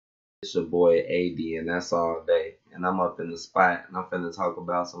It's your boy AD, and that's all day. And I'm up in the spot, and I'm finna talk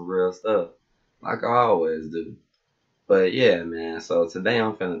about some real stuff, like I always do. But yeah, man. So today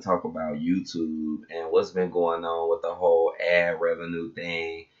I'm finna talk about YouTube and what's been going on with the whole ad revenue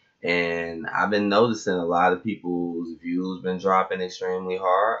thing. And I've been noticing a lot of people's views been dropping extremely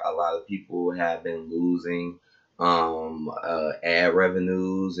hard. A lot of people have been losing ad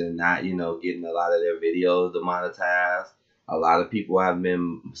revenues and not, getting a lot of their videos demonetized. A lot of people have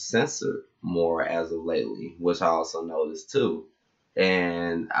been censored more as of lately, which I also noticed too.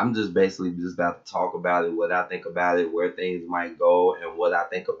 And I'm just basically just about to talk about it, what I think about it, where things might go, and what I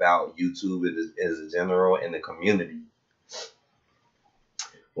think about YouTube as a general in the community.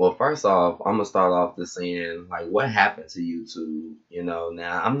 Well, first off, I'm gonna start off the saying like what happened to YouTube.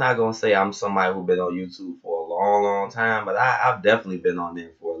 Now I'm not gonna say I'm somebody who been on YouTube for a long, long time, but I've definitely been on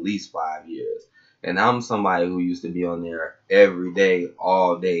there for at least 5 years. And I'm somebody who used to be on there every day,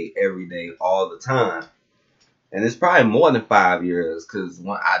 every day, all the time. And it's probably more than 5 years because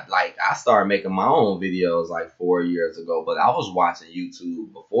when I started making my own videos like 4 years ago, but I was watching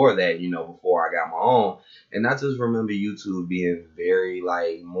YouTube before that, before I got my own. And I just remember YouTube being very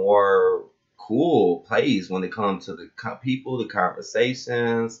like more cool place when it comes to the people, the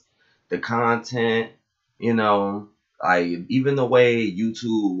conversations, the content, you know, like even the way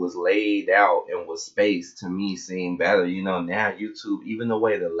YouTube was laid out and was spaced to me seemed better. Now YouTube, even the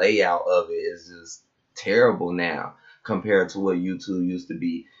way the layout of it is just terrible now compared to what YouTube used to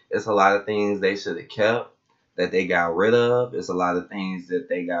be. It's a lot of things they should have kept that they got rid of. It's a lot of things that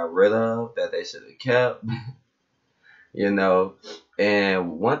they got rid of that they should have kept, you know.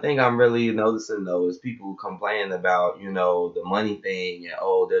 And one thing I'm really noticing though is people complaining about, the money thing and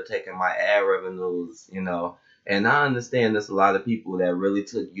oh, they're taking my ad revenues. And I understand there's a lot of people that really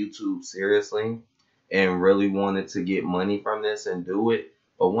took YouTube seriously and really wanted to get money from this and do it.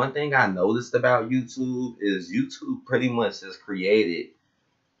 But one thing I noticed about YouTube is YouTube pretty much has created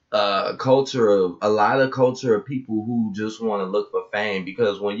a lot of culture of people who just want to look for fame.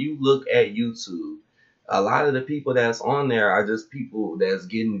 Because when you look at YouTube, a lot of the people that's on there are just people that's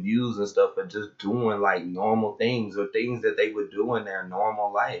getting views and stuff for just doing like normal things or things that they would do in their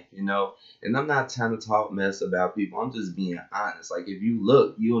normal life. And I'm not trying to talk mess about people. I'm just being honest. Like if you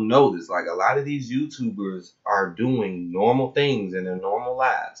look, you'll notice like a lot of these YouTubers are doing normal things in their normal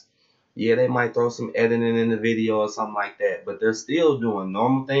lives. Yeah, they might throw some editing in the video or something like that, but they're still doing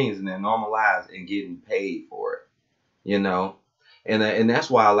normal things in their normal lives and getting paid for it, you know? And that's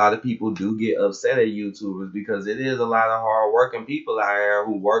why a lot of people do get upset at YouTubers because it is a lot of hard working people out here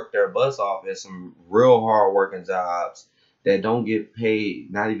who work their butts off at some real hard working jobs that don't get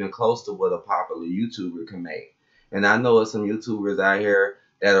paid not even close to what a popular YouTuber can make. And I know some YouTubers out here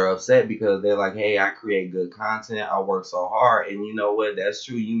that are upset because they're like, hey, I create good content. I work so hard. And you know what? That's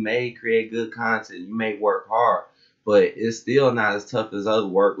true. You may create good content. You may work hard. But it's still not as tough as other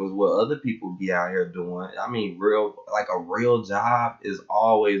work was what other people be out here doing. I mean, a real job is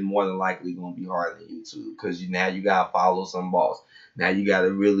always more than likely going to be harder than YouTube because now you got to follow some boss. Now you got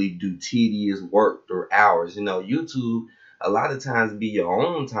to really do tedious work through hours. YouTube a lot of times be your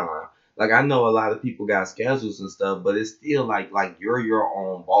own time. Like I know a lot of people got schedules and stuff, but it's still like you're your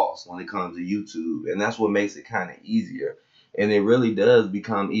own boss when it comes to YouTube, and that's what makes it kind of easier. And it really does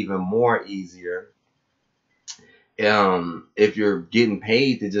become even more easier if you're getting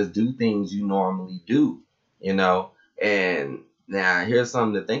paid to just do things you normally do, you know. And now here's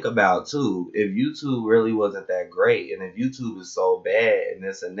something to think about too. If YouTube really wasn't that great, and if YouTube is so bad and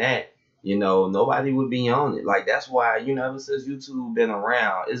this and that, nobody would be on it. Like that's why, ever since YouTube been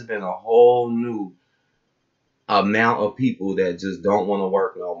around, it's been a whole new amount of people that just don't want to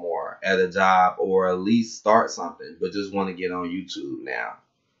work no more at a job or at least start something, but just want to get on YouTube now.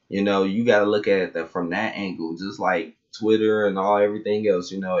 You got to look at it from that angle, just like Twitter and everything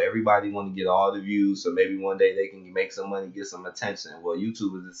else. Everybody want to get all the views, so maybe one day they can make some money, get some attention. Well,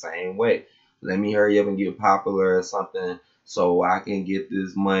 YouTube is the same way. Let me hurry up and get popular or something so I can get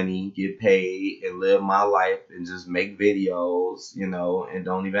this money, get paid, and live my life and just make videos, and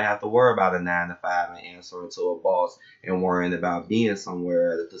don't even have to worry about a 9 to 5 and answering to a boss and worrying about being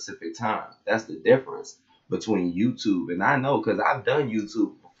somewhere at a specific time. That's the difference between YouTube. And I know because I've done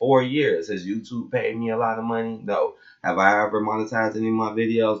YouTube for 4 years. Has YouTube paid me a lot of money? No. Have I ever monetized any of my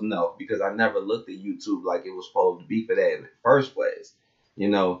videos? No, because I never looked at YouTube like it was supposed to be for that in the first place.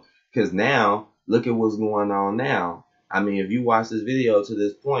 Because now, look at what's going on now. I mean, if you watch this video to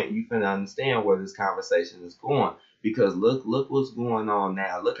this point, you can understand where this conversation is going. Because look what's going on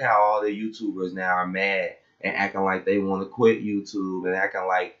now. Look how all the YouTubers now are mad and acting like they want to quit YouTube and acting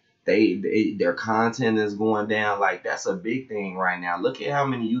like Their content is going down. Like, that's a big thing right now. Look at how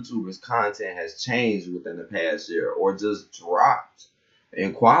many YouTubers' content has changed within the past year, or just dropped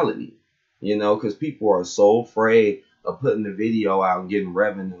in quality. Because people are so afraid of putting the video out and getting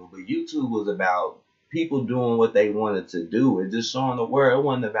revenue. But YouTube was about people doing what they wanted to do and just showing the world. It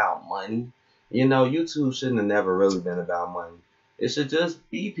wasn't about money. YouTube shouldn't have never really been about money. It should just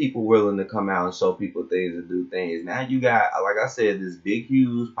be people willing to come out and show people things and do things. Now you got, like I said, this big,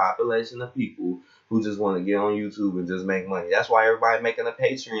 huge population of people who just want to get on YouTube and just make money. That's why everybody making a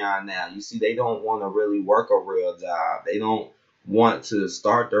Patreon now. You see, they don't want to really work a real job. They don't want to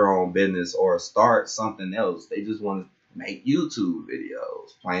start their own business or start something else. They just want to make YouTube videos,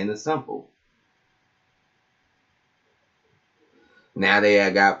 plain and simple. Now they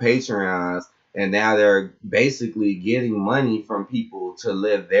got Patreons, and now they're basically getting money from people to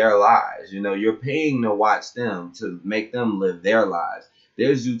live their lives. You're paying to watch them, to make them live their lives.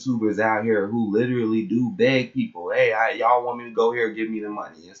 There's YouTubers out here who literally do beg people, hey, y'all want me to go here, give me the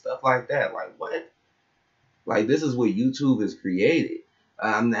money and stuff like that. Like, what? Like, this is what YouTube has created.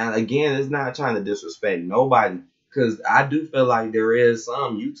 Now, again, it's not trying to disrespect nobody, because I do feel like there is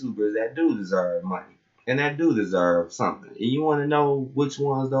some YouTubers that do deserve money. And that do deserve something. And you want to know which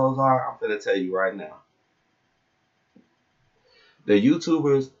ones those are? I'm going to tell you right now. The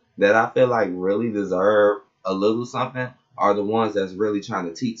YouTubers that I feel like really deserve a little something are the ones that's really trying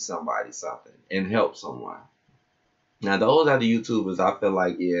to teach somebody something and help someone. Now, those are the YouTubers I feel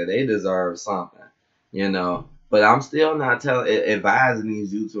like, yeah, they deserve something, But I'm still not advising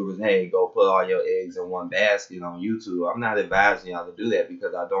these YouTubers, hey, go put all your eggs in one basket on YouTube. I'm not advising y'all to do that,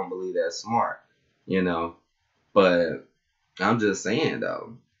 because I don't believe that's smart. But I'm just saying,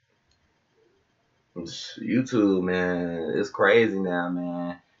 though, YouTube, man, it's crazy now,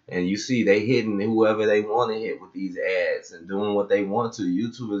 man. And you see they hitting whoever they want to hit with these ads and doing what they want to.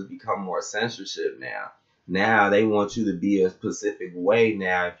 YouTube has become more censorship now. Now they want you to be a specific way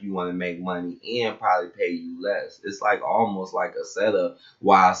now if you want to make money, and probably pay you less. It's like almost like a setup,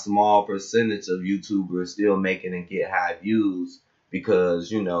 while a small percentage of YouTubers still making and get high views because,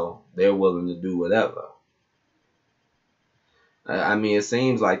 they're willing to do whatever. I mean, it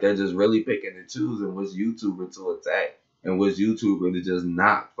seems like they're just really picking and choosing which YouTuber to attack and which YouTuber to just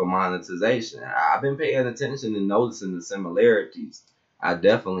knock for monetization. I've been paying attention and noticing the similarities. I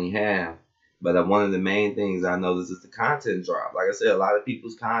definitely have. But one of the main things I noticed is the content drop. Like I said, a lot of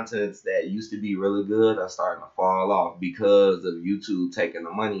people's contents that used to be really good are starting to fall off because of YouTube taking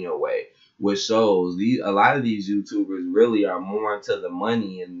the money away, which shows a lot of these YouTubers really are more into the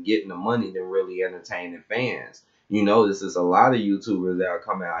money and getting the money than really entertaining fans. This is a lot of YouTubers that will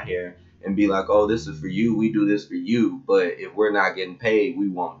come out here and be like, oh, this is for you, we do this for you, but if we're not getting paid, we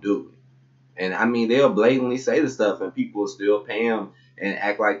won't do it. And I mean, they'll blatantly say the stuff and people will still pay them and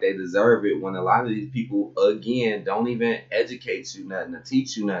act like they deserve it, when a lot of these people, again, don't even educate you nothing or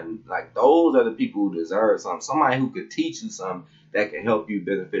teach you nothing. Like, those are the people who deserve something. Somebody who could teach you something that can help you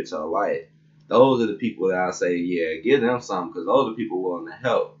benefit your life. Those are the people that I say, yeah, give them something, because those are people willing to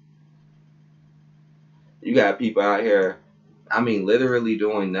help. You got people out here, I mean, literally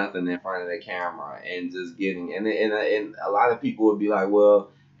doing nothing in front of the camera and just getting, and a lot of people would be like, well,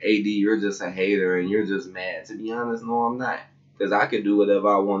 AD, you're just a hater and you're just mad. To be honest, no, I'm not. Because I could do whatever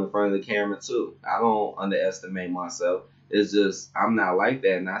I want in front of the camera too. I don't underestimate myself. It's just, I'm not like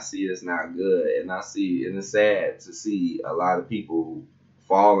that, and I see it's not good. And it's sad to see a lot of people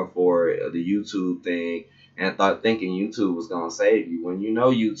falling for it, the YouTube thing, and thinking YouTube was gonna save you, when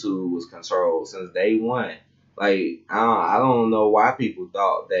YouTube was controlled since day one. Like, I don't know why people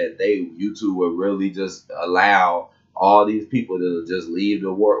thought that YouTube would really just allow all these people to just leave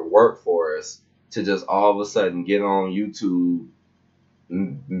the workforce to just all of a sudden get on YouTube,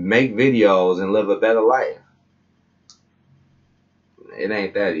 make videos, and live a better life. It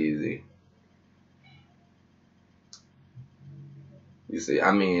ain't that easy. You see,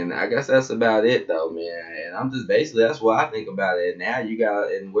 I mean, I guess that's about it, though, man. And I'm just basically, that's what I think about it. Now you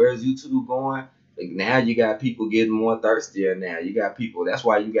got, and where's YouTube going? Like, now you got people getting more thirstier now. You got people, that's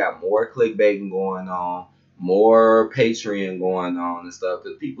why you got more clickbaiting going on, more Patreon going on and stuff,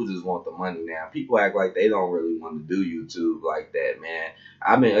 because people just want the money now. People act like they don't really want to do YouTube like that, man.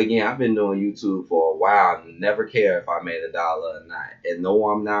 I've been doing YouTube for a while and never care if I made $1 or not. And no,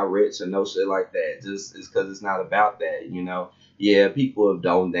 I'm not rich and no shit like that. Just, it's because it's not about that, Yeah, people have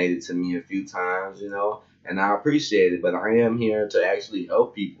donated to me a few times, and I appreciate it, but I am here to actually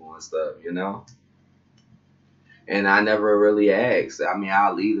help people and stuff, And I never really asked. I mean,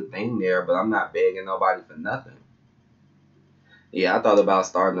 I'll leave the thing there, but I'm not begging nobody for nothing. Yeah, I thought about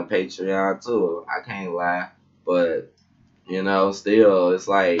starting a Patreon too. I can't lie, but You know, still, it's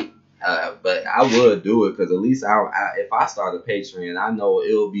like, but I would do it because at least if I start a Patreon, I know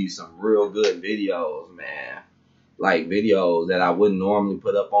it'll be some real good videos, man. Like videos that I wouldn't normally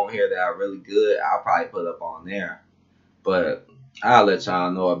put up on here that are really good, I'll probably put up on there. But I'll let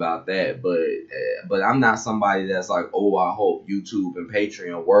y'all know about that. But I'm not somebody that's like, oh, I hope YouTube and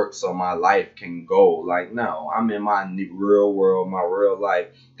Patreon work so my life can go. Like, no, I'm in my real world, my real life,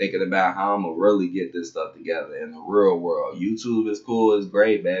 thinking about how I'm gonna really get this stuff together in the real world. YouTube is cool, it's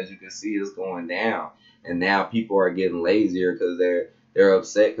great, but as you can see, it's going down, and now people are getting lazier because they're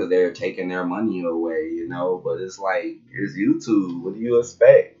upset because they're taking their money away, you know. But it's like, it's YouTube. What do you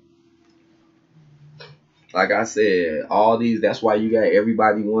expect? Like I said, all these, that's why you got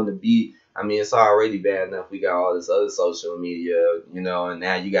everybody want to be. I mean, it's already bad enough we got all this other social media, you know, and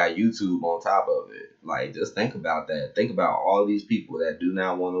now you got YouTube on top of it. Like, just think about that. Think about all these people that do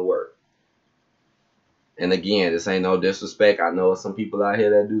not want to work. And again, this ain't no disrespect. I know some people out here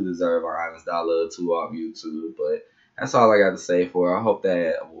that do deserve an honest dollar or two off YouTube, but that's all I got to say for it. I hope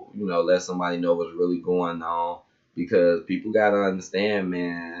that, you know, let somebody know what's really going on, because people got to understand,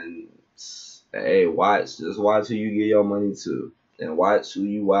 man. Hey, just watch who you give your money to, and watch, who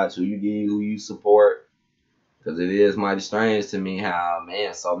you give, who you support. Because it is mighty strange to me how,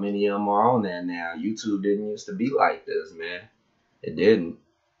 man, so many of them are on there now. YouTube didn't used to be like this, man. It didn't.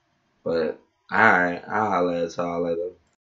 But, alright, I'll holler at y'all later.